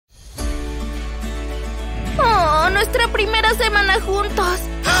nuestra primera semana juntos.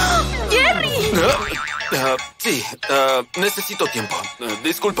 ¡Jerry! Sí, necesito tiempo.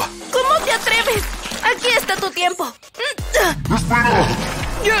 Disculpa. ¿Cómo te atreves? Aquí está tu tiempo. ¡Espera!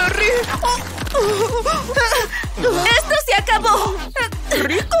 ¡Jerry! ¡Esto se acabó!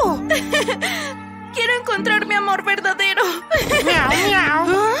 ¡Rico! Quiero encontrar mi amor verdadero. Miau,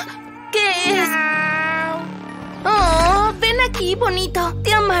 miau. ¿Qué es? Oh, ven aquí, bonito.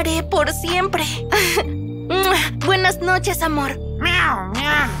 Te amaré por siempre. Buenas noches, amor. Miau,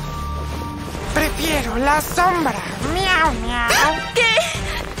 miau. Prefiero la sombra. Miau, miau. ¿Qué?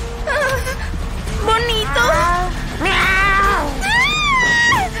 ¿Bonito? Miau.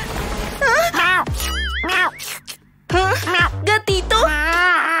 Miau. Miau. Miau. ¿Gatito?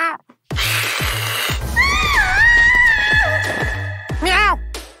 Miau.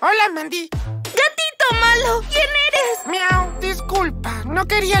 Hola, Mandy. ¡Gatito malo! ¿Quién eres? Miau, disculpa. No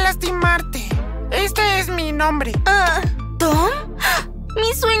quería lastimarte. Este es mi nombre. ¿Tom?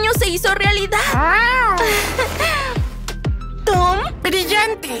 Mi sueño se hizo realidad. ¿Tom?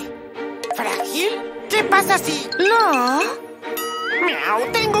 Brillante. ¿Frágil? ¿Qué pasa si...? No.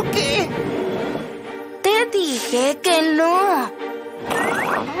 Miau, tengo que... Te dije que no.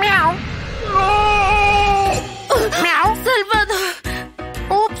 Miau. Miau. Salvado.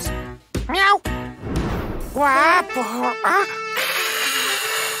 Ups. Miau. Guapo.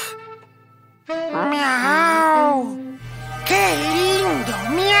 Miau. ¡Qué lindo!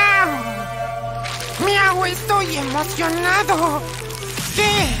 ¡Miau! ¡Miau! Estoy emocionado.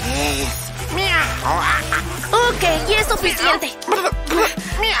 ¿Qué es? ¡Miau! Ok, y es suficiente.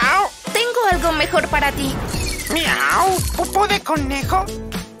 ¡Miau! Tengo algo mejor para ti. ¡Miau! ¿Popó de conejo?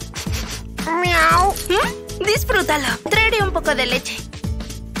 ¡Miau! Disfrútalo. Traeré un poco de leche.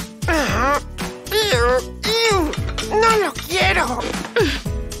 ¡No lo quiero!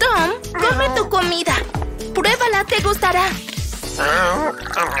 Tom, come tu comida. Pruébala, te gustará.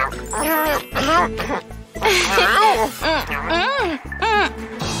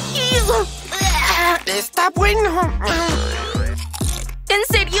 Está bueno. ¿En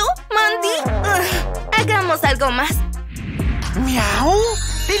serio, Mandy? Hagamos algo más. ¡Miau!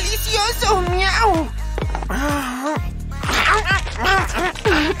 ¡Delicioso! ¡Miau!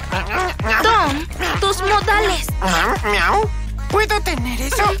 Tom, tus modales. ¿Miau? ¿Puedo tener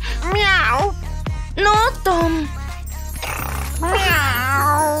eso? ¡Miau! No, Tom.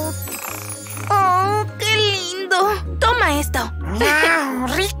 ¡Miau! Oh, qué lindo. Toma esto. ¡Miau!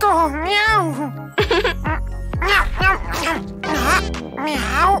 ¡Rico! ¡Miau! ¡Miau!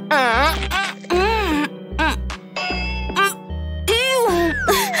 ¡Miau!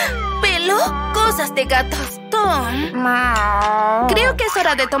 ¿Pelo? Cosas de gatos. Tom. ¡Miau! Creo que es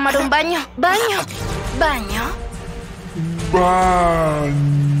hora de tomar un baño. Baño. Baño. Baño.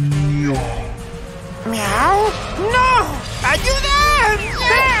 ¡Miau! ¡No! ¡Ayuda!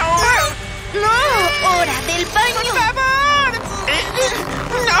 ¡Miau! No, hora del baño. ¡Por favor!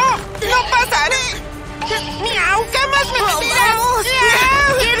 ¡No! ¡No pasaré! ¡Miau! ¡Jamás me meterás! Vamos.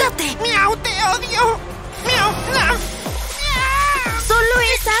 ¡Miau! Quédate. ¡Miau! ¡Te odio! ¡Miau! ¡No! Solo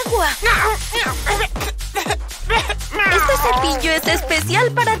es agua. Este cepillo es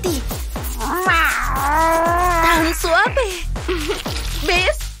especial para ti. Tan suave.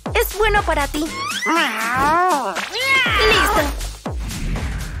 ¿Ves? Es bueno para ti. Listo.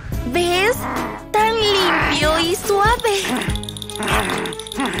 ¿Ves? Tan limpio y suave.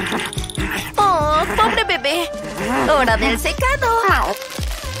 Oh, pobre bebé. Hora del secado.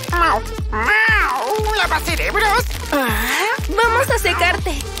 ¡Lavacerebros! Vamos a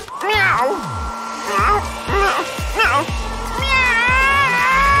secarte. ¡Miau! ¡Miau! ¡Miau!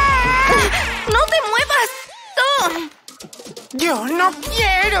 ¡No te muevas! ¡Tom! ¡Yo no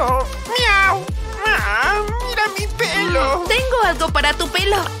quiero! ¡Miau! ¡Mira mi pelo! Tengo algo para tu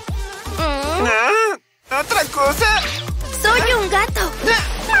pelo. ¿Otra cosa? Soy un gato.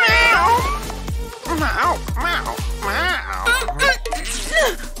 ¡Miau! ¡Miau! ¡Miau!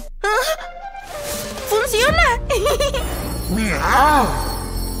 ¡Funciona! Miau.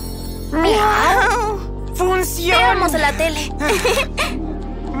 ¡Miau! ¡Funciona! Veamos la tele.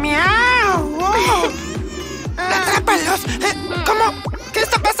 ¡Miau! Oh. ¡Atrápalos! ¿Cómo? ¿Qué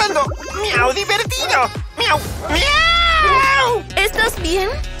está pasando? ¡Miau! ¡Divertido! ¡Miau! ¡Miau! ¿Estás bien?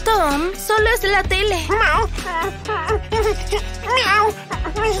 Tom, solo es la tele. ¡Miau! ¡Miau!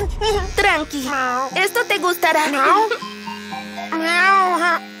 Tranqui. Esto te gustará. ¡Miau!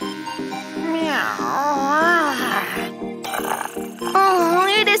 ¡Miau! ¡Miau! Oh,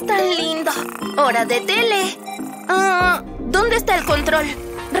 eres tan lindo. Hora de tele. ¿Dónde está el control?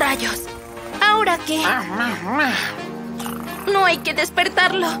 Rayos. ¿Ahora qué? No hay que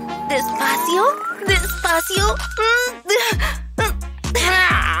despertarlo. ¿Despacio? Despacio.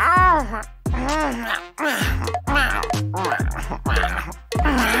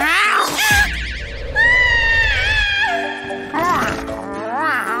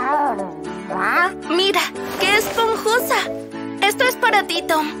 Mira, qué esponjosa. Esto es para ti,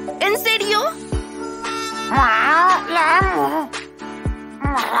 Tom. ¿En serio? La amo.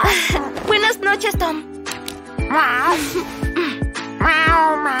 Buenas noches, Tom.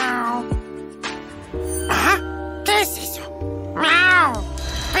 ¿Qué es eso?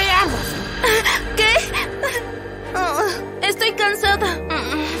 Veamos. ¿Qué? Estoy cansada.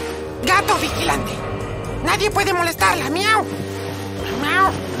 Gato vigilante. Nadie puede molestarla. Miau.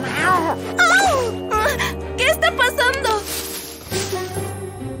 Miau. Miau. ¿Qué está pasando?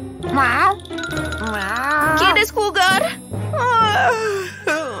 Miau. Miau. ¿Quieres jugar?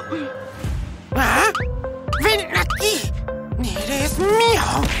 Ven aquí. Eres mío.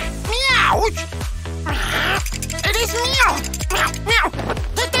 Miau. Eres mío. Miau. Miau.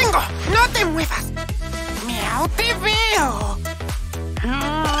 Te tengo. No te muevas. Miau, te veo.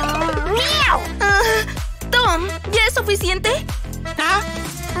 Miau. Tom, ¿ya es suficiente? ¿Ah?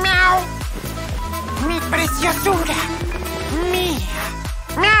 Miau. Mi preciosura. Mía.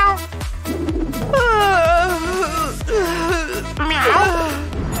 Miau. Miau.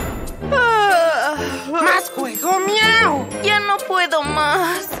 Más juego, miau. Ya no puedo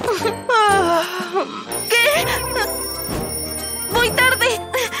más. ¿Qué? Voy tarde.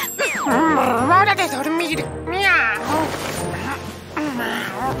 Hora de dormir. Miau.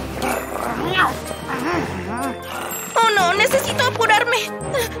 Miau. Oh no, necesito apurarme.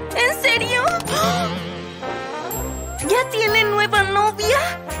 ¿En serio? ¿Ya tiene nueva novia?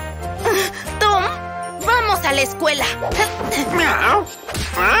 Tom, vamos a la escuela. Miau.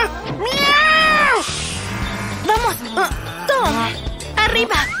 Miau. Vamos, Tom,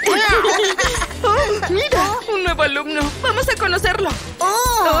 arriba. Mira, un nuevo alumno. Vamos a conocerlo.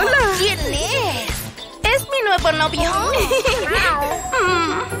 Oh, Hola. ¿Quién es? Es mi nuevo novio.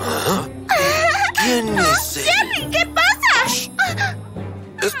 ¿Quién es él? Jerry, ¿qué pasa?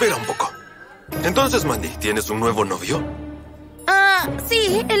 Espera un poco. Entonces, Mandy, ¿tienes un nuevo novio?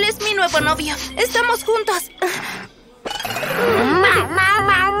 Sí, él es mi nuevo novio. Estamos juntos. Miau, miau,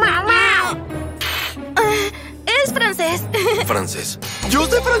 miau, miau, miau. Es francés. Francés. Yo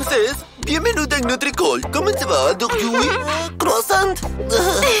soy francés. Bienvenue en notre école. Comment ça va? Croissant.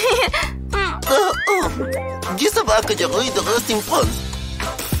 Je ça va que j'aurai de reste en France.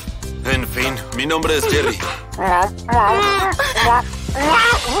 En fin, mi nombre es Jerry.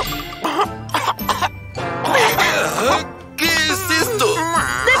 ¿Qué es esto?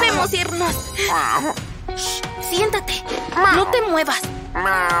 Debemos irnos. Siéntate. No te muevas.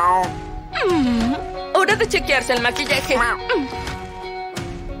 Hora de chequearse el maquillaje.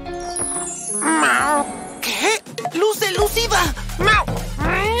 ¿Qué? ¡Luz elusiva! Miau.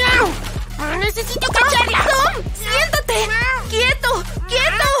 Miau. Necesito cacharla. Tom, siéntate. Quieto,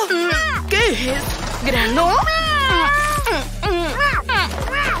 quieto. ¿Qué es? ¿Grano?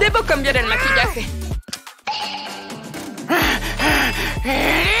 Debo cambiar el maquillaje.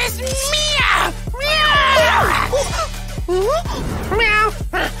 ¡Eres mía! ¡Miau! ¡Miau!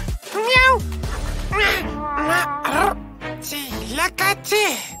 ¡Miau! Sí, la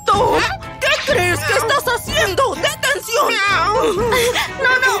caché. Tom, ¿qué crees que estás haciendo? ¡Detención! ¡Miau!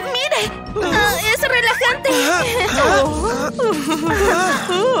 No, mire. Es relajante.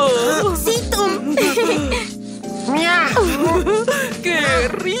 Sí, Tom. ¡Miau! ¡Qué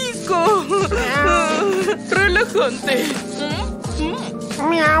rico! Relajante.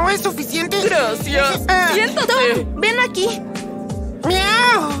 ¡Miau! ¿Es suficiente? Gracias. Siéntate. Tom, ven aquí.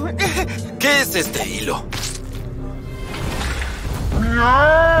 ¡Miau! ¿Qué es este hilo?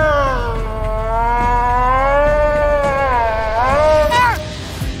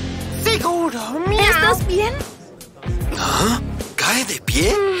 ¡Seguro! ¡Miau! ¿Estás bien? ¿Ah? ¿Cae de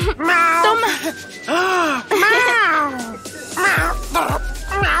pie? ¡Miau! Toma. ¡Miau! ¡Miau!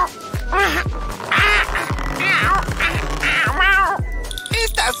 ¡Miau!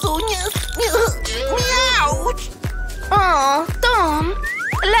 ¡Estas uñas! ¡Miau! Oh, Tom,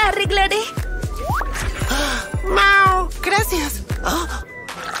 la arreglaré. ¡Miau! Gracias.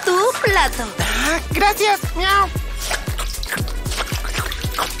 Tu plato. Gracias. ¡Miau!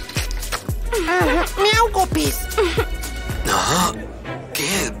 ¡Miau, Gopis! Ah,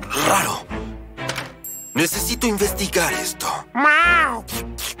 ¡qué raro! Necesito investigar esto. ¡Miau!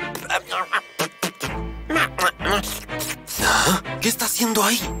 ¿Ah? ¿Qué está haciendo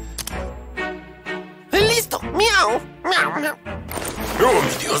ahí? ¡Listo! ¡Miau! ¡Miau, miau! ¡Oh,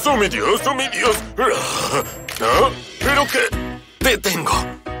 mi Dios! ¡Oh, mi Dios! ¡Oh, mi Dios! ¿Ah? ¿Pero qué? ¡Te tengo!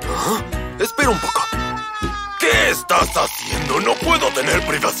 ¿Ah? espera un poco. ¿Qué estás haciendo? No puedo tener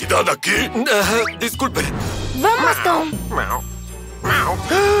privacidad aquí. Disculpe. Vamos, Tom.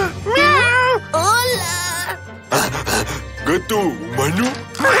 ¡Hola! ¿Gato humano?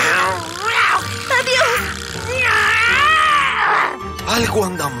 ¡Adiós! Algo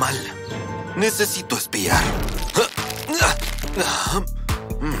anda mal. Necesito espiar.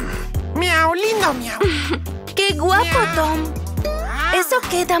 Miau, lindo miau. ¡Qué guapo, Tom! Eso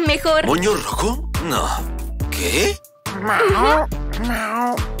queda mejor. ¿Moño rojo? No. ¿Qué? Miau,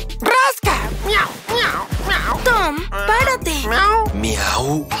 miau. ¡Rasca! Miau, miau, miau. Tom, párate. Miau.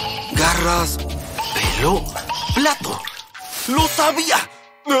 Miau, garras, pelo, plato. ¡Lo sabía!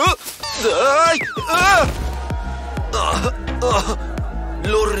 ¡Ay!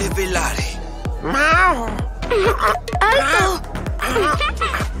 Lo revelaré. Miau. ¡Alto!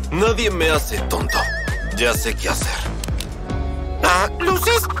 Nadie me hace tonto. Ya sé qué hacer.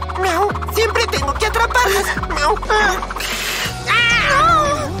 Luces. Miau. Siempre tengo que atraparlas. Miau.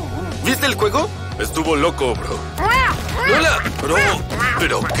 ¿Viste el juego? Estuvo loco, bro. ¡Hola! Bro,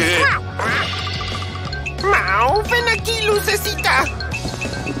 ¿pero qué? Miau. Ven aquí, lucecita.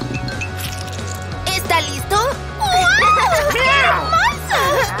 ¿Está listo?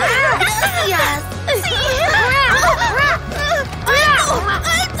 ¡Gracias! ¡Sí!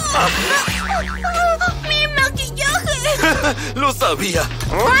 ¡Alto! ¡Mi maquillaje! ¡Lo sabía!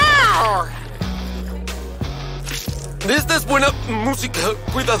 Esta es buena música.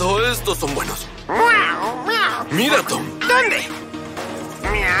 Cuidado, estos son buenos. Miau, miau. Mira, Tom. ¿Dónde?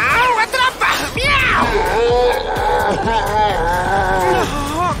 ¡Miau! ¡Atrapa! ¡Miau!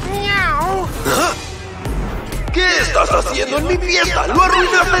 ¡Miau! ¿Ah? ¿Qué estás haciendo en mi fiesta? ¡Lo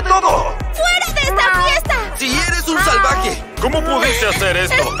arruinaste todo! ¡Fuera de esta fiesta! ¡Si eres un salvaje! ¿Cómo pudiste hacer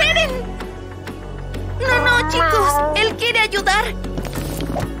esto? ¡Esperen! No, chicos. Él quiere ayudar.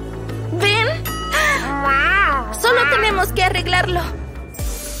 ¿Ven? Solo tenemos que arreglarlo.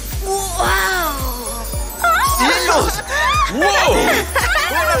 ¡Wow! ¡Cielos! ¡Wow!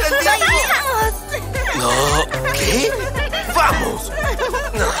 ¡Hora del tiempo! No, ¿qué? ¡Vamos!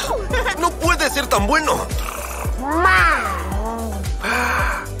 No puede ser tan bueno.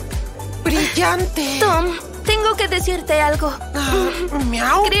 ¡Brillante! Tom, tengo que decirte algo.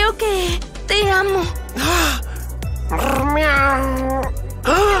 ¡Miau! Creo que te amo. ¡Miau!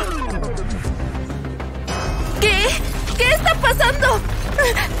 ¿Qué? ¿Qué está pasando?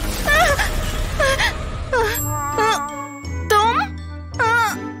 ¿Tom?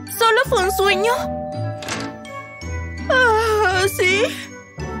 ¿Solo fue un sueño? ¿Sí?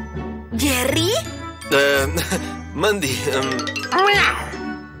 ¿Jerry? Mandy,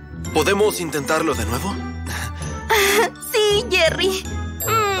 ¿podemos intentarlo de nuevo? Sí, Jerry.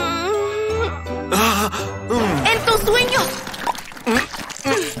 ¡En tus sueños!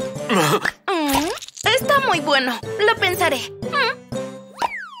 Está muy bueno. Lo pensaré.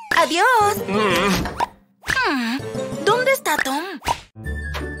 Adiós. ¿Dónde está Tom?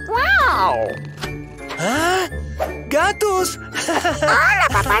 ¡Wow! ¡Ah! ¡Gatos! ¡Hola,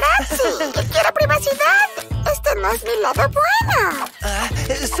 paparazzi! ¡Yo quiero privacidad! Este no es mi lado bueno.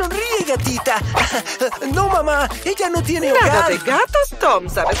 ¡Sonríe, gatita! ¡No, mamá! ¡Ella no tiene Nada hogar! de gatos, Tom.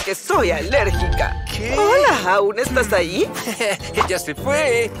 Sabes que soy alérgica. ¿Qué? Hola, ¿aún estás ahí? ¡Ella se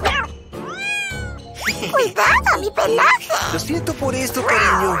fue! ¡Cuidado, mi pelaje! Lo siento por esto,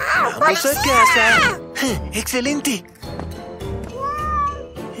 cariño. ¡Vamos a casa! ¡Excelente!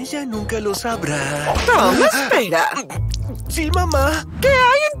 Ella nunca lo sabrá. Tom, espera. Sí, mamá. ¿Qué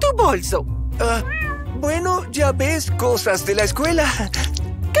hay en tu bolso? Bueno, ya ves, cosas de la escuela.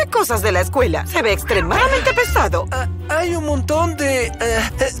 ¿Qué cosas de la escuela? Se ve extremadamente pesado. Hay un montón de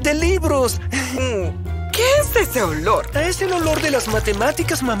libros. ¿Qué es ese olor? Es el olor de las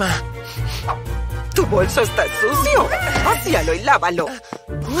matemáticas, mamá. Tu bolso está sucio. Vacíalo y lávalo.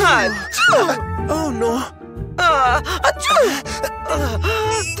 ¡Achú! Oh, no.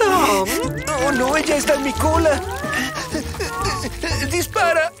 Tom. Oh, no, ella está en mi cola.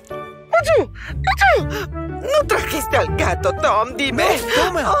 ¡Dispara! ¡Achú! ¡Achú! No trajiste al gato, Tom, dime.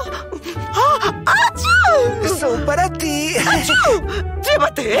 Toma. ¡Achú! Son para ti. ¡Achú!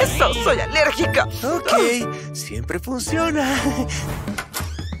 Llévate eso, soy alérgica. Ok, siempre funciona.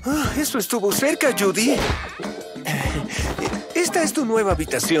 Eso estuvo cerca, Judy. Esta es tu nueva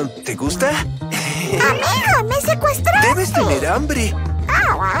habitación. ¿Te gusta? ¡Amigo, me secuestraste! Debes tener hambre.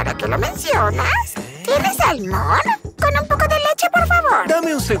 Ahora que lo mencionas, ¿tienes salmón? Con un poco de leche, por favor.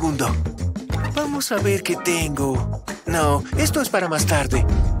 Dame un segundo. Vamos a ver qué tengo. No, esto es para más tarde.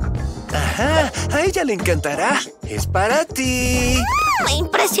 Ajá, a ella le encantará. Es para ti.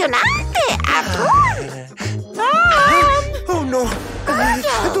 ¡Impresionante! ¡Atún! Oh, no.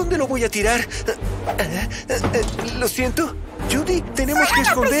 ¿Dónde lo voy a tirar? Lo siento. Judy, tenemos que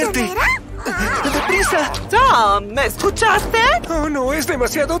esconderte. ¡Deprisa! Tom, ¿me escuchaste? Oh, no, es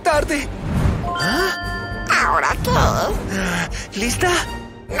demasiado tarde. ¿Ahora qué? ¿Lista?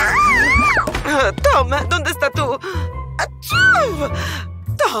 Tom, ¿dónde está tú?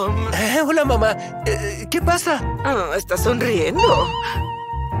 Tom. Hola, mamá. ¿Qué pasa? Está sonriendo.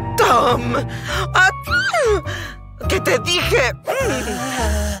 Tom. ¿Qué te dije?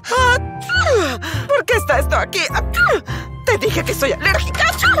 ¿Por qué está esto aquí? Te dije que soy alérgica.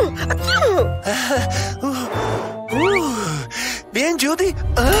 Bien, Judy.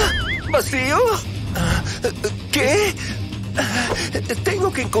 ¿Vacío? ¿Qué?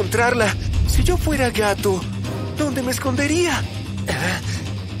 Tengo que encontrarla. Si yo fuera gato, ¿dónde me escondería?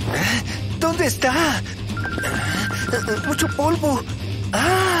 ¿Dónde está? Mucho polvo.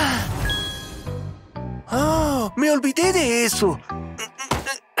 ¡Oh! Me olvidé de eso.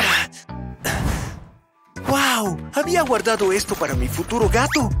 ¡Wow! Había guardado esto para mi futuro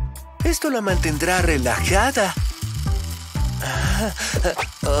gato. Esto la mantendrá relajada.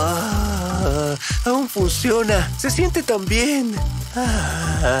 Aún funciona. Se siente tan bien.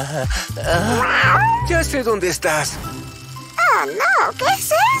 Ya sé dónde estás. ¡Oh, no! ¿Qué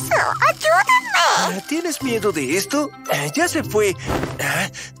es eso? ¡Ayúdenme! ¿Tienes miedo de esto? Ya se fue.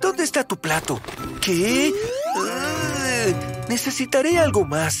 ¿Dónde está tu plato? ¿Qué? Necesitaré algo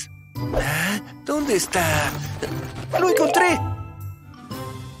más. ¿Dónde está? ¡Lo encontré!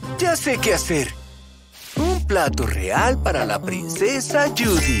 Ya sé qué hacer. Un plato real para la princesa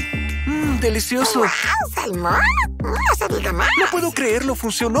Judy. ¡Delicioso! ¡Wow, Salmón! No se diga más. No puedo creerlo,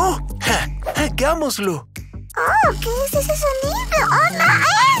 funcionó. Hagámoslo. ¡Oh! ¿Qué es ese sonido? ¡Oh, no!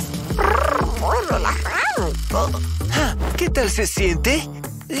 ¡Es muy relajante! ¿Qué tal se siente?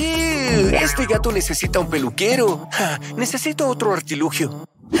 Este gato necesita un peluquero. Necesito otro artilugio.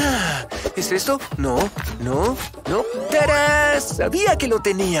 ¿Es esto? No. ¡Tarás! Sabía que lo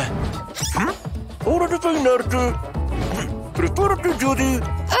tenía. ¡Hora de peinarte! ¡Prepárate, Judy!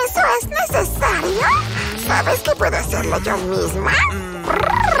 ¿Eso es necesario? ¿Sabes que puedo hacerlo yo misma?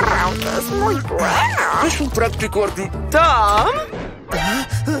 Aunque es muy bueno. Es un práctico artilugio. Tom.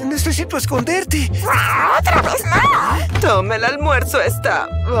 Necesito esconderte. ¡Otra vez no! Tom, el almuerzo está...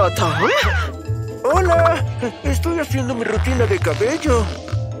 Tom. ¡Hola! Estoy haciendo mi rutina de cabello.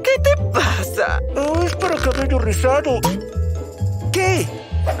 ¿Qué te pasa? Es para cabello rizado. ¿Qué?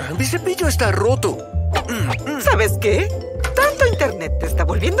 Mi cepillo está roto. ¿Sabes qué? Tanto internet te está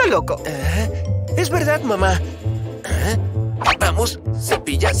volviendo loco. Es verdad, mamá. Vamos,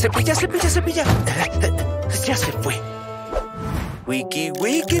 cepilla. Ya se fue. Wiki,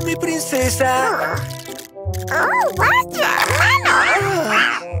 mi princesa. ¡Oh, vaya!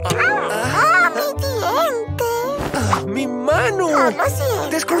 ¡Oh, mi diente! ¡Mi mano! Oh, lo siento.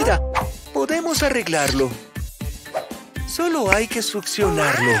 Descuida. Podemos arreglarlo. Solo hay que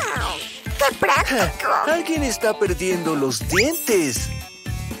succionarlo. ¡Qué práctico! Alguien está perdiendo los dientes.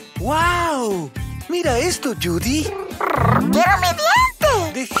 ¡Wow! Mira esto, Judy. ¡Quiero mi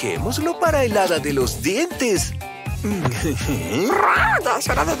diente! Dejémoslo para el hada de los dientes. ¿Ya es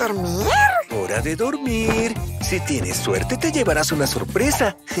hora de dormir? Hora de dormir. Si tienes suerte, te llevarás una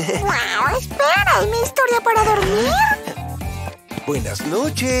sorpresa. ¡Wow! Espera, ¿y mi historia para dormir? Buenas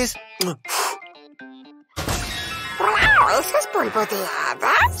noches. ¡Wow! ¿Eso es polvo de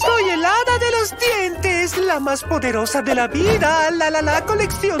hadas? Soy el hada de los dientes, la más poderosa de la vida. La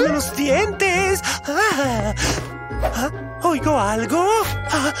colección de los dientes. ¿Oigo algo?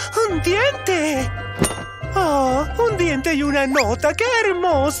 ¡Un diente! ¡Oh! ¡Un diente y una nota! ¡Qué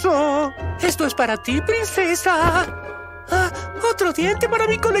hermoso! Esto es para ti, princesa. Otro diente para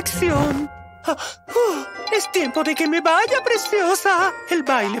mi colección. Es tiempo de que me vaya, preciosa. El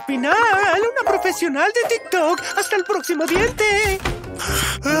baile final. Una profesional de TikTok. Hasta el próximo diente.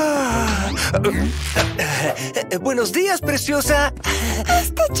 Buenos días, preciosa.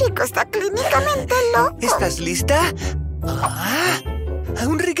 Este chico está clínicamente loco. ¿Estás lista?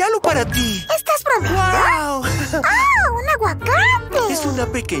 Un regalo para ti. ¿Estás bromeando? ¡Wow! ¡Oh, un aguacate! Es una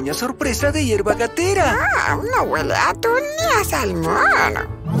pequeña sorpresa de hierba gatera. No huele a atún ni a salmón.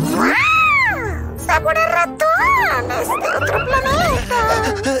 ¡Wow! ¡Sabor a ratón! ¡Es de otro planeta!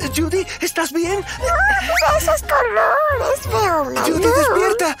 Judy, ¿estás bien? ¡Esos colores! Veo una Judy, luz.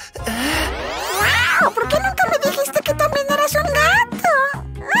 despierta. ¡Wow! ¿Por qué nunca me dijiste que también eras un gato?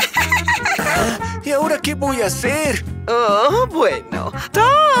 ¿Y ahora qué voy a hacer? Oh, bueno.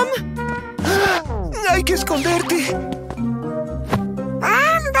 ¡Tom! Hay que esconderte.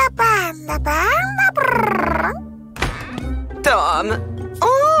 Panda. Brrr. Tom.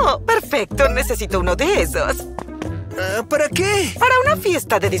 Oh, perfecto. Necesito uno de esos. ¿Para qué? Para una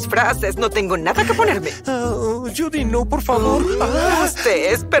fiesta de disfraces. No tengo nada que ponerme. Judy, no, por favor.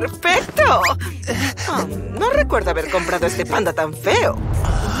 Usted es perfecto. No recuerdo haber comprado este panda tan feo.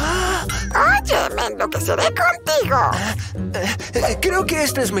 Oye, me enloqueceré contigo. Creo que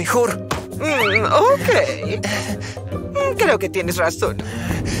este es mejor. Ok. Creo que tienes razón.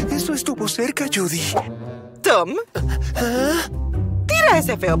 Eso estuvo cerca, Judy. Tom, tira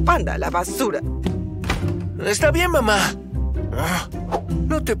ese feo panda a la basura. Está bien, mamá.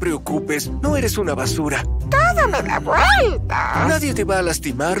 No te preocupes, no eres una basura. Todo me da vueltas. Nadie te va a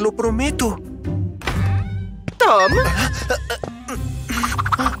lastimar, lo prometo. Tom,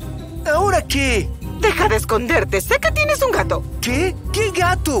 ¿Ahora qué? deja de esconderte. Sé que tienes un gato. ¿Qué? ¿Qué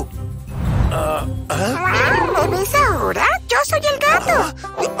gato? ¿Me ves ahora? Yo soy el gato.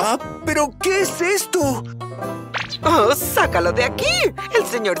 ¿Pero qué es esto? Oh, sácalo de aquí. El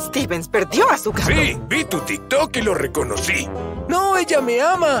señor Stevens perdió a su gato. Sí, vi tu TikTok y lo reconocí. No, ella me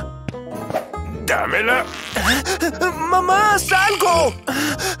ama. Dámela. ¡Mamá, salgo!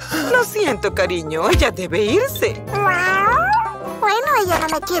 Lo siento, cariño. Ella debe irse. Bueno, ella no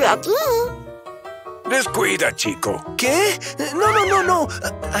me quiere aquí. Descuida, chico. ¿Qué? No.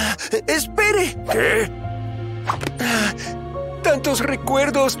 Espere. ¿Qué? Tantos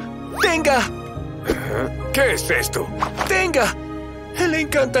recuerdos. Tenga. ¿Qué es esto? Tenga. Le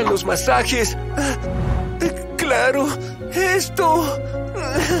encantan los masajes. Claro, esto.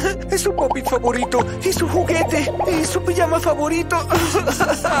 Es su puppet favorito y su juguete y su pijama favorito.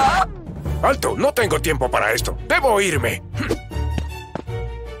 Alto, no tengo tiempo para esto. Debo irme.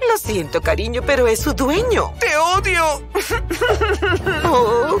 Lo siento, cariño, pero es su dueño. ¡Te odio!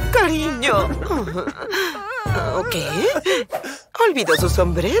 Oh, cariño. ¿Qué? Olvidó su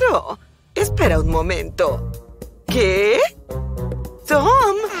sombrero. Espera un momento. ¿Qué?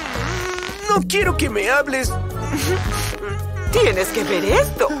 Tom, No quiero que me hables. tienes que ver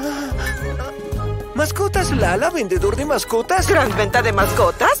esto. ¿Mascotas Lala, vendedor de mascotas? ¿Gran venta de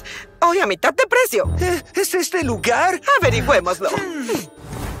mascotas? Hoy a mitad de precio. ¿Es este lugar? Averigüémoslo.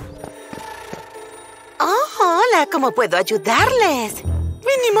 Oh, hola, ¿cómo puedo ayudarles?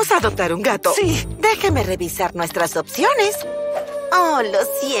 Vinimos a adoptar un gato. Sí. Déjeme revisar nuestras opciones. Oh, lo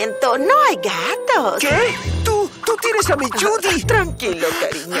siento, no hay gatos. ¿Qué? Tú tienes a mi Judy. Tranquilo,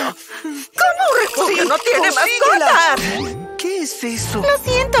 cariño. ¿Cómo un refugio no tiene consíguela. mascotas? ¿Qué es eso? Lo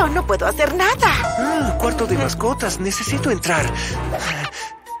siento, no puedo hacer nada. Cuarto de mascotas. Necesito entrar.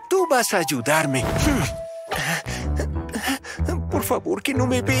 Tú vas a ayudarme. Por favor, que no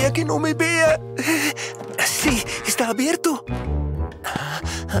me vea, que no me vea. Sí, está abierto.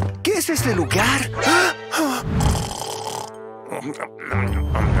 ¿Qué es este lugar?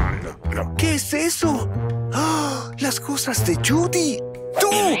 ¿Qué es eso? Las cosas de Judy. ¡Tú!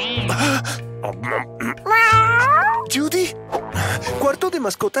 ¿Judy? ¿Cuarto de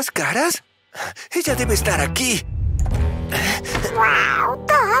mascotas caras? Ella debe estar aquí. ¡Wow!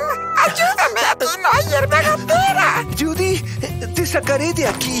 Tom, ayúdame. Aquí no hay hierba gotera. Judy, te sacaré de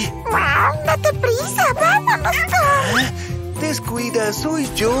aquí. ¡Wow! Date prisa. Vámonos, Tom. Descuida, soy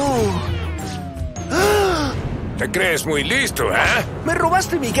yo. Te crees muy listo, ¿eh? ¡Me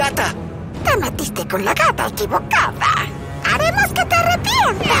robaste mi gata! Te metiste con la gata equivocada. Haremos que te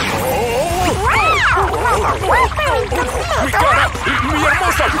arrepientas. ¡Mi cara! ¡Mi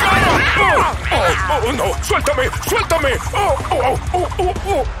hermosa cara! ¡Oh, no! ¡Suéltame! ¡Suéltame!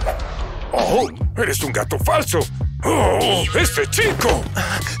 ¡Oh! ¡Eres un gato falso! ¡Oh! ¡Este chico!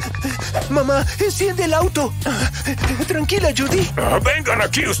 Mamá, enciende el auto. Tranquila, Judy. ¡Vengan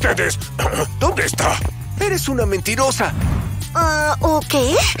aquí ustedes! ¿Dónde está? Eres una mentirosa.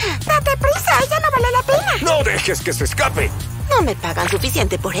 ¿Qué? Date prisa, ella no vale la pena. ¡No dejes que se escape! No me pagan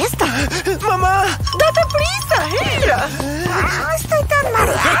suficiente por esto. ¡Mamá! ¡Date prisa, ella! Estoy tan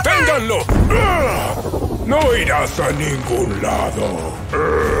mareada. ¡Deténganlo! ¡No irás a ningún lado!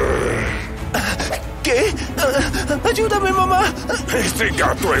 ¿Qué? ¡Ayúdame, mamá! ¡Este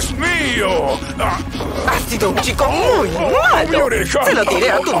gato es mío! Has sido un chico muy malo. ¡Mi oreja! Se lo diré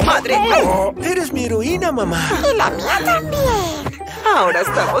a tu madre. Eres mi heroína, mamá. Y la mía también. Ahora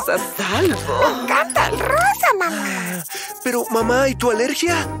estamos a salvo. Me encanta el rosa, mamá. Pero, mamá, ¿y tu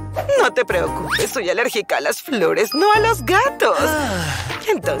alergia? No te preocupes, soy alérgica a las flores, no a los gatos.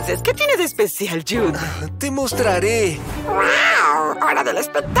 Entonces, ¿qué tiene de especial, Jude? Te mostraré. ¡Wow! ¡Hora del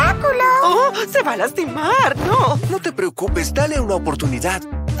espectáculo! ¡Oh! ¡Se va a lastimar! ¡No! No te preocupes, dale una oportunidad.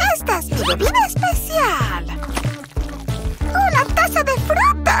 Esta es mi bebida especial. Una taza de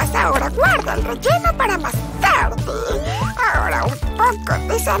frutas. Ahora guarda el relleno para más tarde. Ahora un poco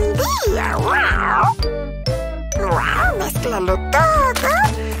de sandía. ¡Wow! ¡Wow! Mézclalo todo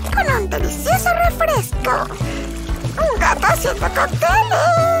con un delicioso refresco. Un gato haciendo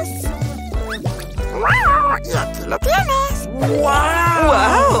cócteles. ¡Wow! Y aquí lo tienes.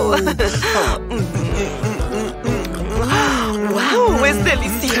 ¡Wow! ¡Wow! ¡Es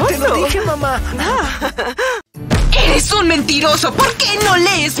delicioso! Te lo dije, mamá. ¡Eres un mentiroso! ¿Por qué no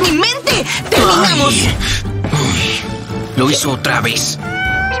lees mi mente? ¡Terminamos! Ay, lo hizo otra vez.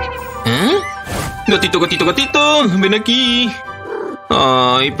 ¿Eh? Gatito, gatito, gatito, ven aquí.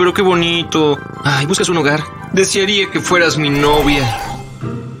 Ay, pero qué bonito. Ay, ¿buscas un hogar? Desearía que fueras mi novia.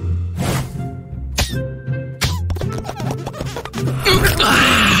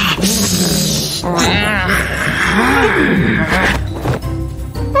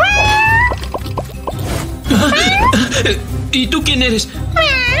 ¿Y tú quién eres?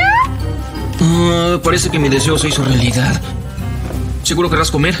 Parece que mi deseo se hizo realidad. ¿Seguro querrás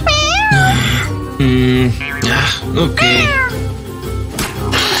comer? Ok.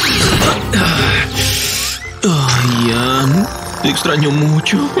 Ay, Ian, te extraño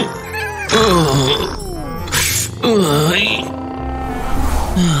mucho. Ay.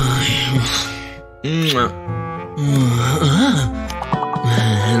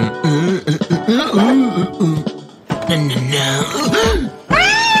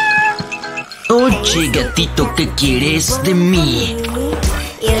 Oye, gatito, ¿qué quieres de mí?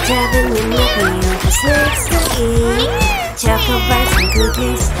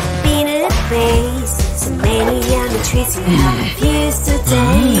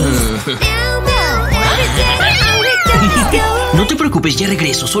 No te preocupes, ya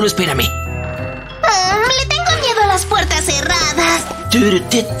regreso, solo espérame. Le tengo miedo a las puertas cerradas.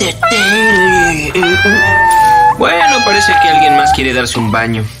 Bueno, parece que alguien más quiere darse un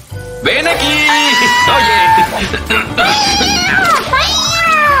baño. ¡Ven aquí!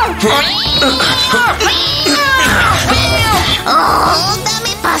 ¡Oh,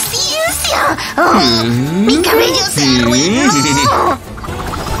 dame paciencia! Oh, ¡mi cabello se arruinó!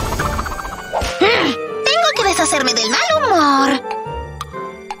 Tengo que deshacerme del mal humor.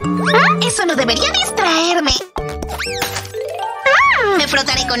 Eso no debería distraerme. Me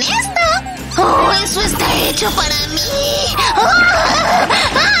frotaré con esto. ¡Oh, eso está hecho para mí!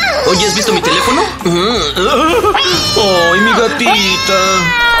 Oye, ¿has visto mi teléfono? ¡Ay, mi gatita!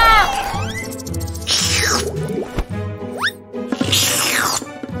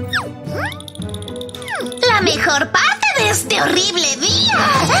 La mejor parte de este horrible día.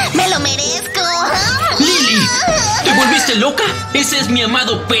 ¡Me lo merezco! ¡Lily! ¿Te volviste loca? Ese es mi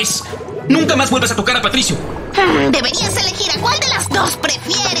amado pez. Nunca más vuelvas a tocar a Patricio. Deberías elegir a cuál de las dos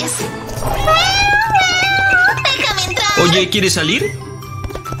prefieres. Déjame entrar. Oye, ¿quieres salir?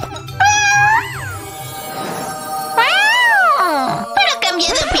 Pero cambié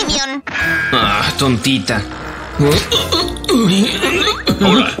de opinión. Ah, tontita.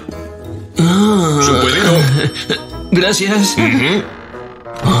 Hola. ¿Se puede ir? Gracias.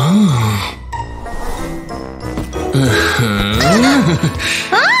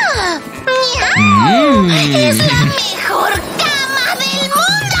 ¡Es la mejor cama del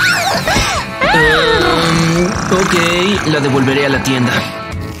mundo! Ok, la devolveré a la tienda.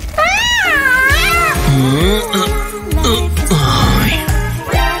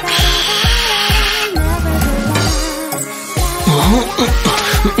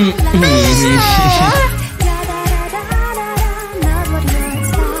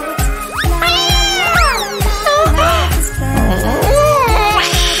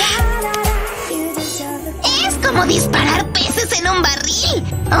 Es como disparar peces en un barril.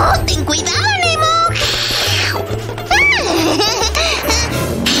 ¡Oh, ten cuidado, Nemo!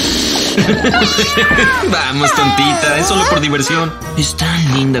 Vamos, tontita, es solo por diversión. Es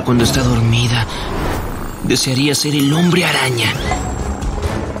tan linda cuando está dormida. Desearía ser el hombre araña.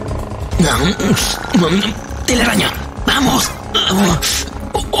 Telaraña, vamos. ¡No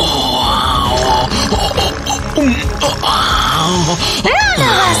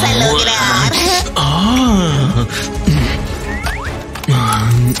lo vas a lograr!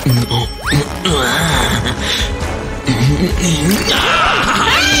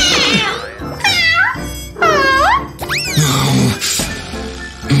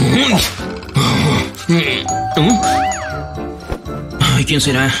 Ay, ¿quién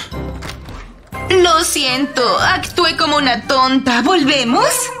será? Lo siento, actué como una tonta. ¿Volvemos?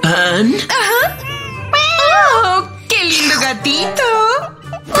 ¿Ann? Ajá. ¡Oh, qué lindo gatito!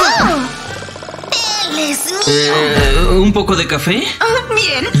 ¡Él es mío! ¿Un poco de café? Oh,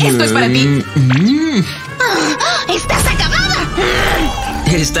 bien, esto es para ti. ¡Estás acabada!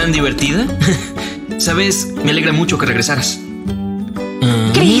 ¿Eres tan divertida? Sabes, me alegra mucho que regresaras.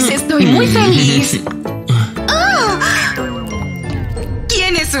 Chris, estoy muy feliz.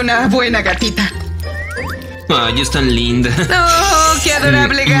 ¿Quién es una buena gatita? Ay, es tan linda. ¡Oh, qué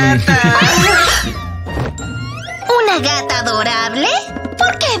adorable gata! ¿Una gata adorable?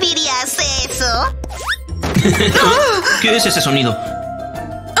 ¿Por qué dirías eso? ¿Qué es ese sonido?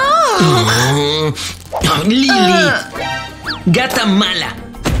 Lili. Gata mala.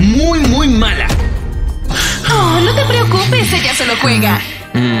 Muy, muy mala. Oh, no te preocupes, ella solo juega.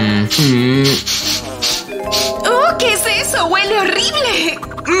 Oh, ¿qué es eso? Huele horrible.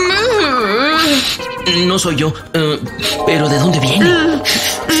 No soy yo. ¿Pero de dónde viene?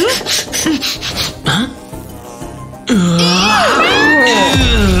 ¿Ah?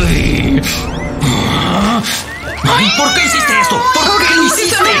 Ay, ¿por qué hiciste esto? ¿Por qué lo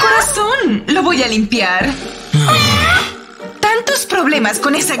hiciste? Mi corazón. Lo voy a limpiar. Tantos problemas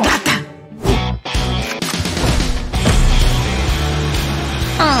con esa gata.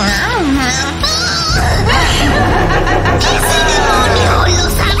 ¡Ese demonio! ¡Lo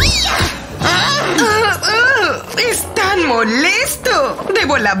sabía! Es tan molesto.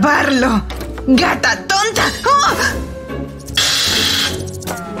 Debo lavarlo. Gata tonta.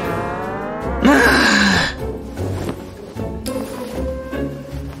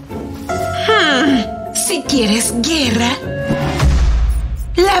 Si quieres guerra,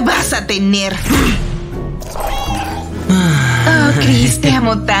 la vas a tener. Oh, Chris, te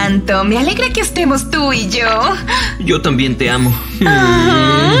amo tanto. Me alegra que estemos tú y yo. Yo también te amo. No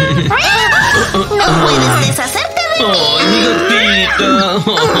puedes deshacerte de mí. ¡Ay, mi gatita!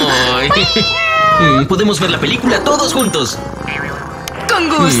 Ay. Podemos ver la película todos juntos. Con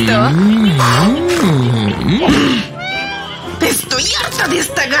gusto. Estoy harta de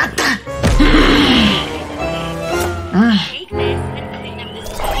esta gata.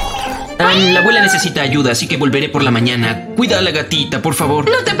 La abuela necesita ayuda, así que volveré por la mañana. Cuida a la gatita, por favor.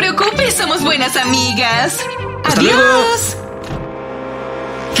 No te preocupes, somos buenas amigas. ¡Hasta ¡Adiós! luego!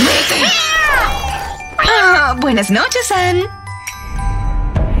 ¡Vete! Buenas noches, Ann.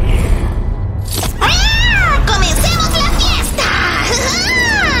 ¡Comencemos la fiesta!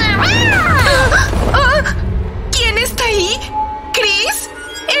 ¿Quién está ahí? ¿Chris?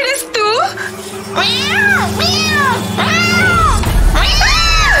 ¿Eres tú?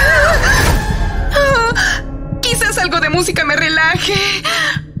 Quizás algo de música me relaje.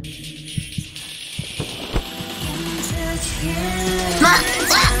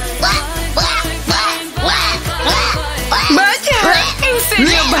 Vaya, ¿en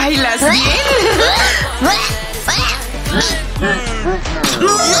serio bailas bien?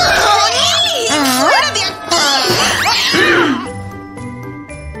 ¡Fuera de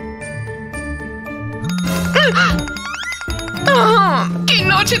Oh, ¡qué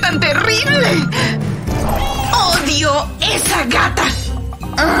noche tan terrible! ¡Odio esa gata!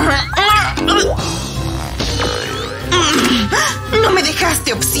 No me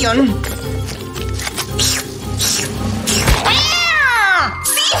dejaste opción.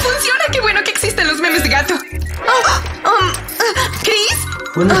 ¡Sí, funciona! ¡Qué bueno que existen los memes de gato! ¿Chris?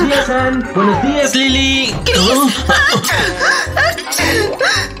 Buenos días, Ann. Buenos días, Lili. ¿Chris?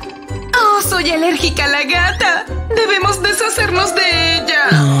 Oh, soy alérgica a la gata. Debemos deshacernos de ella.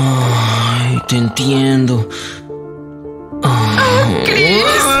 Ay, te entiendo. Chris.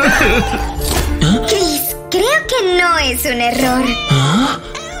 Chris, creo que no es un error. ¿Ah?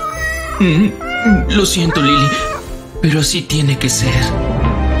 Lo siento, Lili, pero así tiene que ser.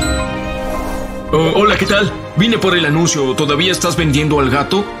 Hola, ¿qué tal? Vine por el anuncio. ¿Todavía estás vendiendo al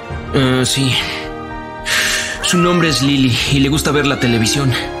gato? Sí. Su nombre es Lili y le gusta ver la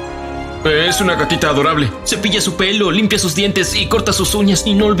televisión. Es una gatita adorable. Cepilla su pelo, limpia sus dientes y corta sus uñas.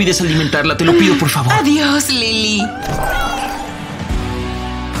 Y no olvides alimentarla, te lo pido, por favor. Adiós, Lili.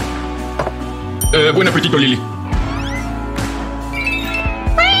 Buen apetito, Lili.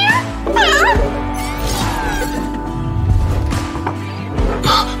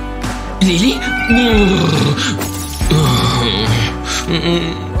 ¿Lili?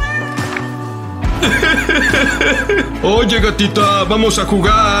 Oye, gatita, vamos a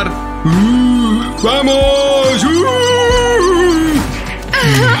jugar. ¡Vamos!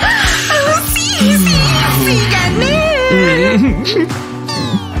 ¡Sí, gané!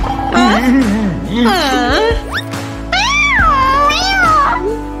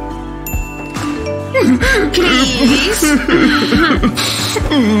 Chris.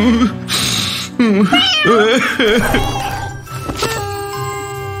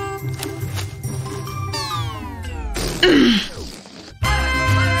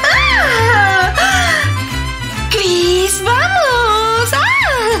 Chris, vamos.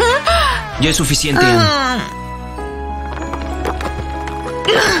 Ya es suficiente, Ann.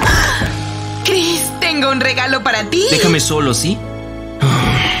 Chris, tengo un regalo para ti. Déjame solo, ¿sí?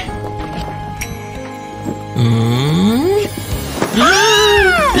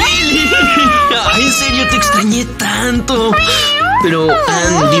 Pero,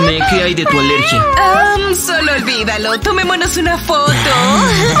 dime, ¿qué hay de tu alergia? Solo olvídalo. Tomémonos una foto.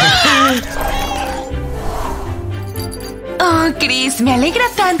 Oh, Chris, me alegra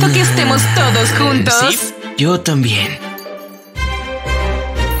tanto que estemos todos juntos. Sí, yo también.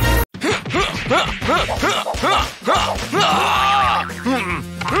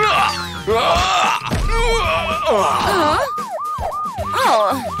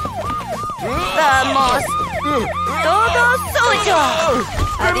 Vamos. Todo suyo.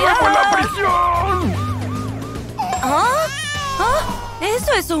 Adiós. ¡La prisión! ¿Ah? ¿Ah?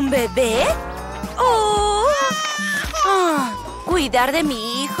 ¿Eso es un bebé? Oh. Ah, ¿cuidar de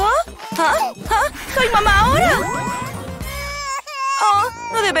mi hijo? ¿Ah? ¿Ah? ¿Soy mamá ahora? Oh,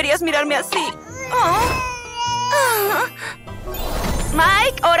 no deberías mirarme así. Oh. Ah.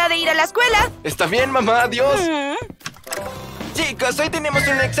 Mike, hora de ir a la escuela. Está bien, mamá. Adiós. Chicos, hoy tenemos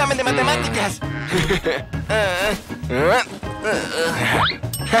un examen de matemáticas.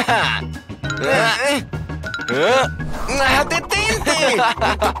 ¡Detente!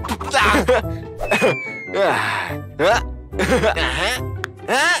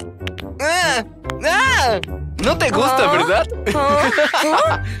 No te gusta, ¿verdad?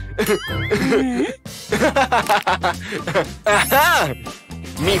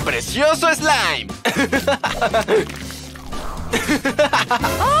 ¡Mi precioso slime!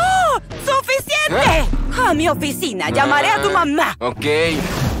 ¡Oh! ¡Suficiente! A mi oficina. Llamaré a tu mamá. Ok.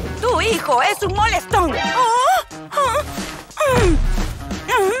 Tu hijo es un molestón.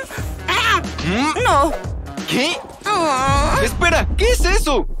 No. ¿Qué? Espera, ¿qué es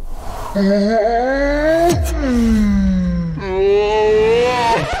eso?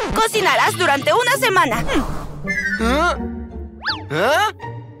 Cocinarás durante una semana.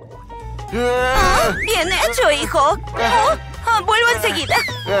 Bien hecho, hijo. Vuelvo enseguida.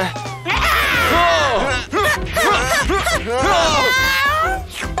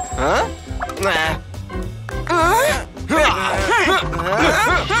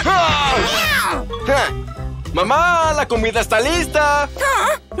 ¡Mamá, la comida está lista!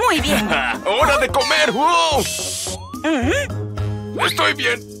 Muy bien. ¡Hora de comer! ¡Wow! Estoy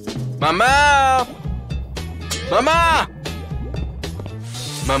bien. ¡Mamá! ¡Mamá!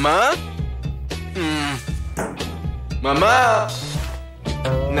 ¿Mamá? ¡Mamá!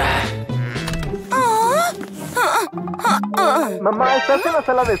 ¿Mamá, estás en la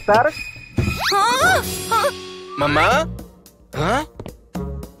sala de estar? ¿Mamá? ¿Ah?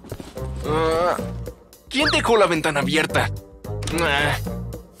 ¿Quién dejó la ventana abierta?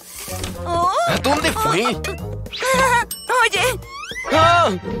 ¿A dónde fue? Oye.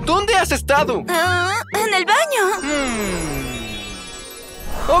 ¿Dónde has estado? En el baño.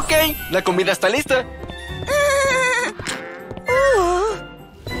 Ok, la comida está lista.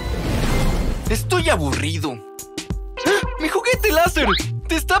 Estoy aburrido. ¡Mi juguete láser!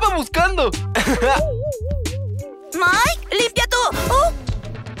 ¡Te estaba buscando! Mike, limpia tu...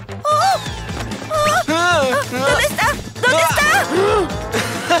 ¿Dónde está? ¿Dónde está?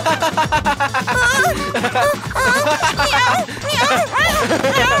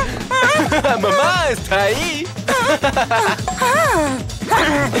 ¡Mamá, está ahí!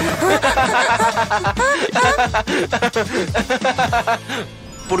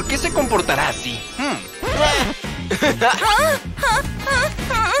 ¿Por qué se comportará así?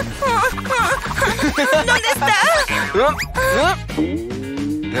 ¿Dónde está?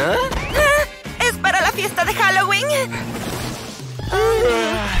 Es para la fiesta de Halloween.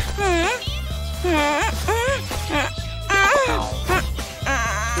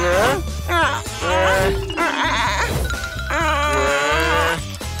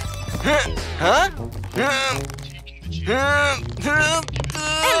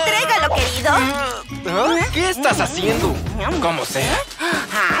 Entrégalo, querido. ¿Qué estás haciendo? ¿Cómo sea?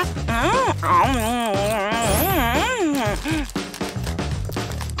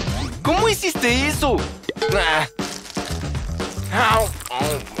 ¿Cómo hiciste eso?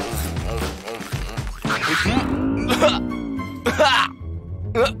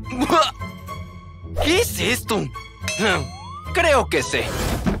 ¿Qué es esto? Creo que sé.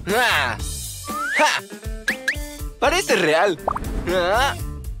 Parece real.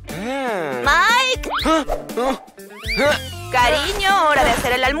 Mike. Cariño, hora de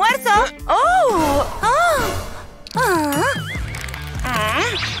hacer el almuerzo.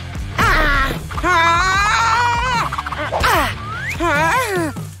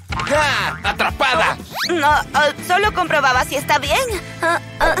 ¡Atrapada! No, solo comprobaba si está bien.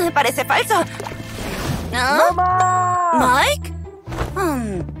 Parece falso. ¿Mike?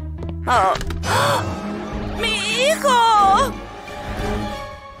 ¡Mi hijo!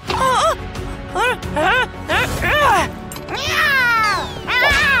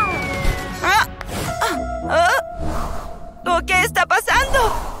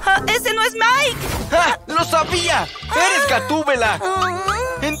 Mike! ¡Ah! ¡Lo sabía! ¡Eres Gatúbela!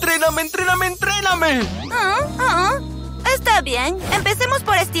 ¡Entréname, entréname, entréname! Está bien. Empecemos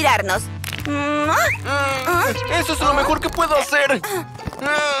por estirarnos. ¡Eso es lo mejor que puedo hacer!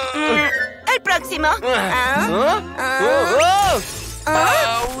 El próximo.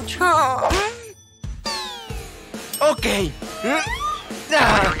 ¡Ouch! Ok.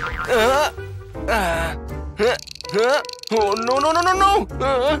 ¡Oh, no, no, no, no, no!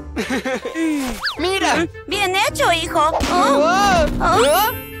 ¡Mira! Bien hecho, hijo.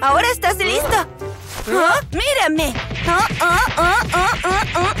 Ahora estás listo. Mírame.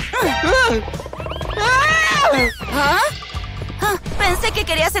 Pensé que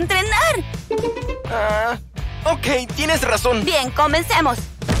querías entrenar. Ok, tienes razón. Bien, comencemos.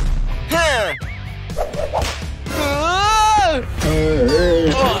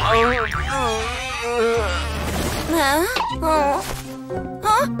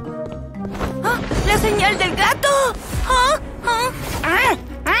 ¡La señal del gato!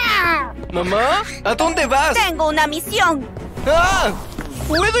 ¿Mamá? ¿A dónde vas? Tengo una misión.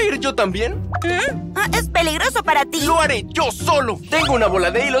 ¿Puedo ir yo también? Es peligroso para ti. Lo haré yo solo. Tengo una bola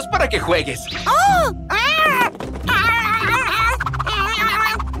de hilos para que juegues.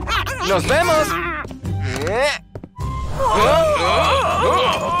 ¡Nos vemos!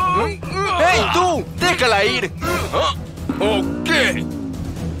 ¡Hey, tú! ¡Déjala ir! Ok.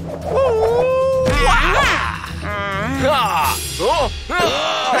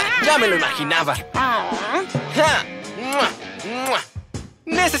 Ya me lo imaginaba.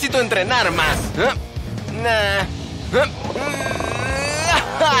 Necesito entrenar más.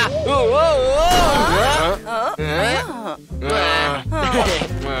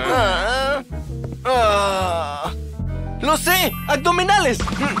 ¡Lo sé! ¡Abdominales!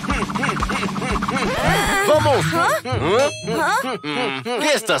 ¡Vamos!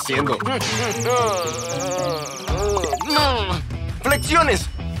 ¿Qué está haciendo? ¡Flexiones!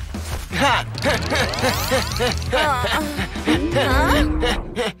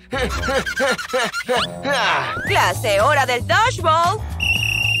 Clase, hora del dodgeball.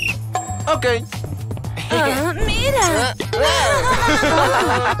 Ok. Mira.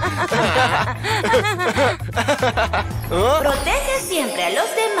 Protege siempre a los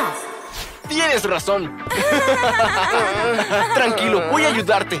demás. Tienes razón. Tranquilo, voy a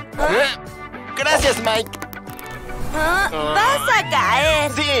ayudarte. Gracias, Mike. Vas a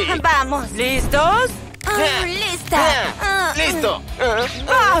caer. Sí. Vamos. ¿Listos? Lista. ¡Listo!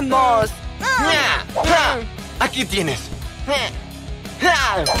 ¡Vamos! Aquí tienes.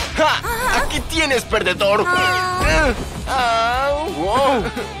 Aquí tienes, perdedor.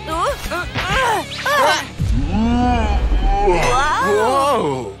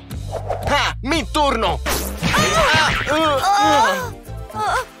 Wow. ¡Mi turno!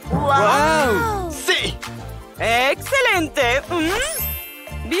 Wow. ¡Sí! ¡Excelente!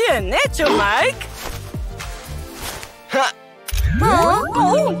 Bien hecho, Mike.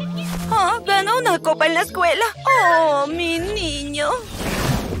 Ganó una copa en la escuela. Oh, mi niño.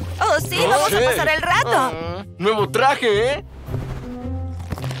 Oh, sí, vamos a pasar el rato. Nuevo traje, ¿eh?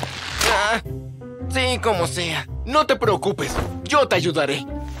 Sí, como sea. No te preocupes. Yo te ayudaré.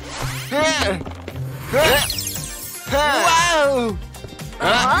 ¡Wow!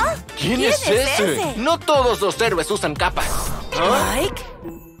 ¿Quién es ese? No todos los héroes usan capas. Mike.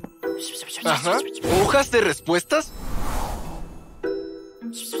 Ajá. ¿Hojas de respuestas?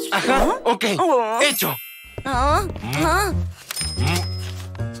 Ajá. Ok. Hecho.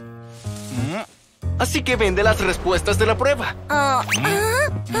 Así que vende las respuestas de la prueba.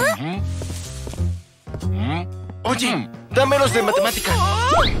 Oye, dame los de matemáticas.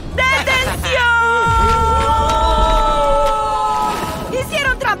 ¡Detención!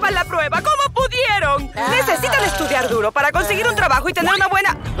 Hicieron trampa en la prueba. ¿Cómo pudieron? Necesitan estudiar duro para conseguir un trabajo y tener una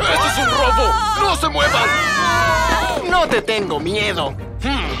buena... ¡Esto es un robo! ¡No se muevan! No te tengo miedo.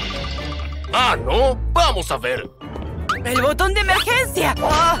 ¿No? Vamos a ver. ¡El botón de emergencia!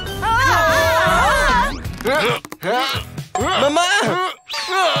 ¡Mamá!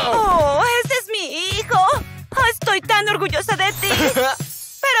 Oh, ese es mi hijo. Estoy tan orgullosa de ti.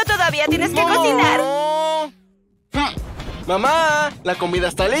 Pero todavía tienes que cocinar. Mamá, la comida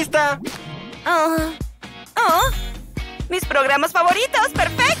está lista. Mis programas favoritos.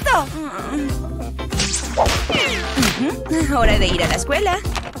 Perfecto. Hora de ir a la escuela.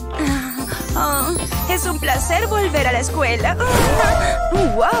 Es un placer volver a la escuela.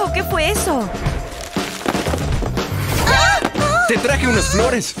 ¡Wow! ¿Qué fue eso? Te traje unas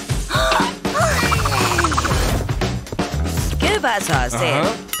flores. ¿Qué vas a hacer?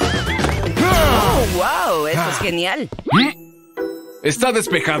 ¡Oh, wow! Esto es genial. Está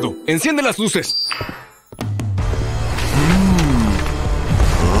despejado. Enciende las luces.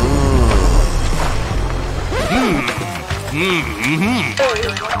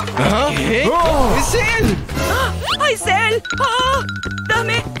 ¿Qué? ¡Es él! ¡Ay, Cel! ¡Oh!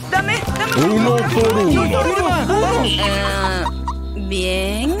 ¡Dame! Uno por uno.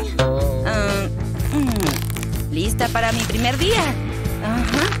 Bien. ¿Lista para mi primer día?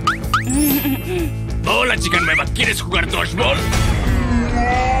 Ajá. Hola, chica nueva. ¿Quieres jugar dodgeball?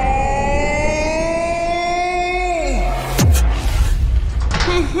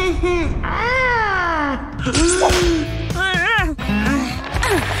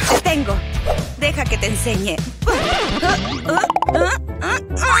 Te tengo. Deja que te enseñe.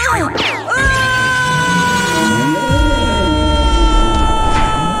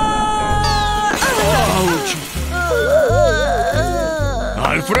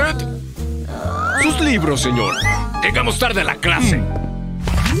 ¿Alfred? Sus libros, señor. Llegamos tarde a la clase.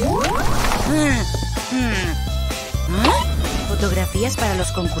 ¿Fotografías para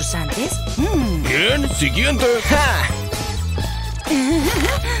los concursantes? Bien, siguiente.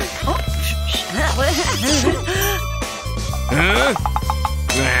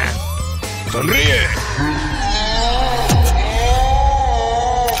 Sonríe.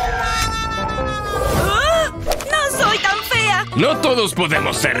 ¡No soy tan fea! No todos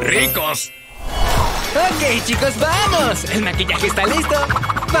podemos ser ricos. Ok, chicos, vamos. El maquillaje está listo.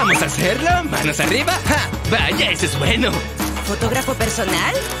 Vamos a hacerlo. Manos arriba. ¡Ja! Vaya, ese es bueno. ¿Fotógrafo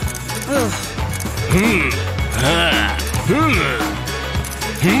personal?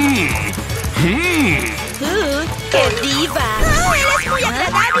 ¡Qué diva! ¡Eres muy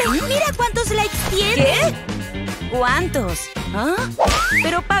agradable! ¡Mira cuántos likes tiene! ¿Qué? ¿Cuántos? ¿Ah?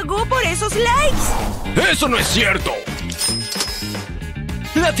 ¡Pero pagó por esos likes! ¡Eso no es cierto!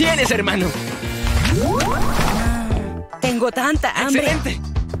 ¡Lo tienes, hermano! Tengo tanta hambre. ¡Excelente!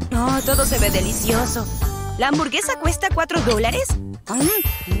 Oh, todo se ve delicioso. ¿La hamburguesa cuesta $4?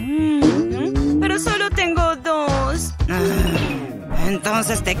 Pero solo tengo 2.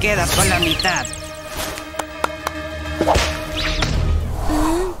 Entonces te quedas con la mitad.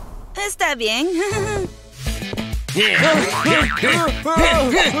 Está bien.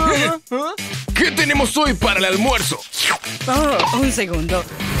 ¿Qué tenemos hoy para el almuerzo? Oh, un segundo.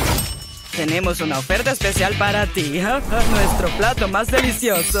 Tenemos una oferta especial para ti. Nuestro plato más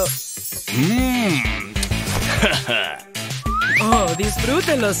delicioso. Oh,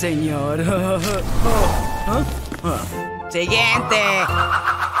 disfrútelo, señor. Siguiente.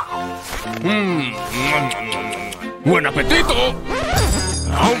 ¡Buen apetito!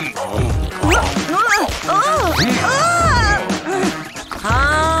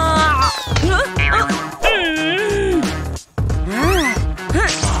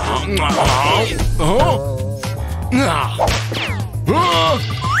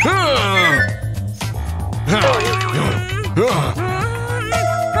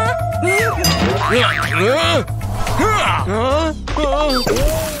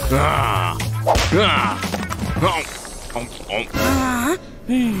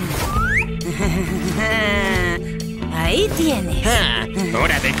 Ahí tienes.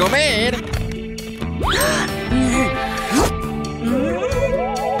 ¡Hora de comer!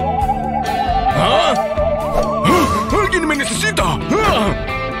 ¡Alguien me necesita!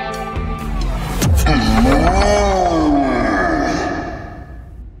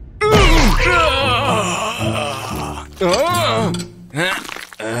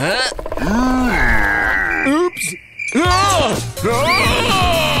 ¡Ups!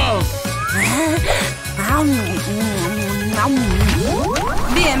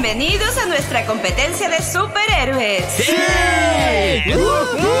 Bienvenidos a nuestra competencia de superhéroes. ¡Sí!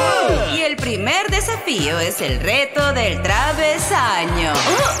 Y el primer desafío es el reto del travesaño.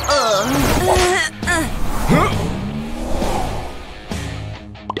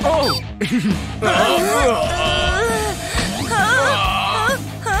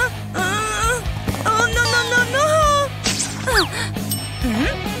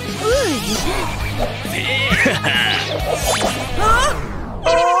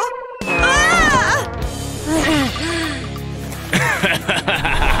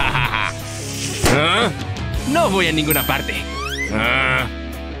 No voy a ninguna parte.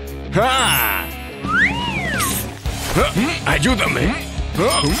 ¡Ayúdame!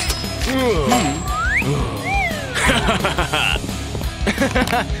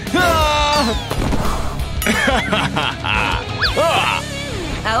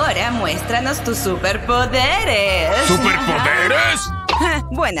 Ahora muéstranos tus superpoderes. ¿Superpoderes?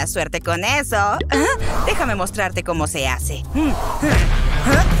 Buena suerte con eso. Déjame mostrarte cómo se hace.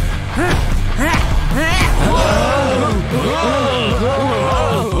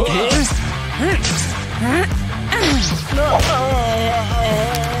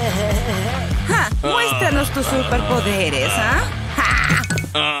 Muéstranos tus superpoderes,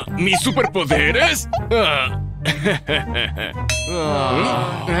 ¿ah? ¿Mis superpoderes?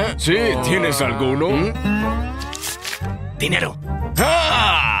 ¿Sí? ¿Tienes alguno? Dinero.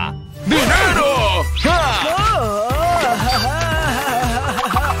 ¡Ah! ¡Dinero!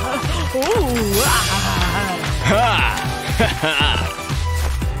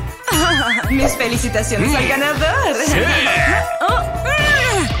 Mis felicitaciones al ganador. ¡Sí!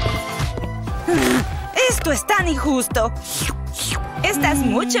 Esto es tan injusto. Estás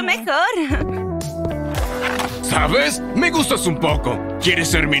mucho mejor. ¿Sabes? Me gustas un poco. ¿Quieres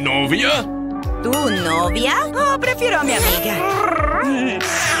ser mi novia? ¿Tu novia? Oh, prefiero a mi amiga.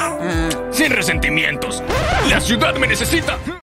 Sin resentimientos. La ciudad me necesita.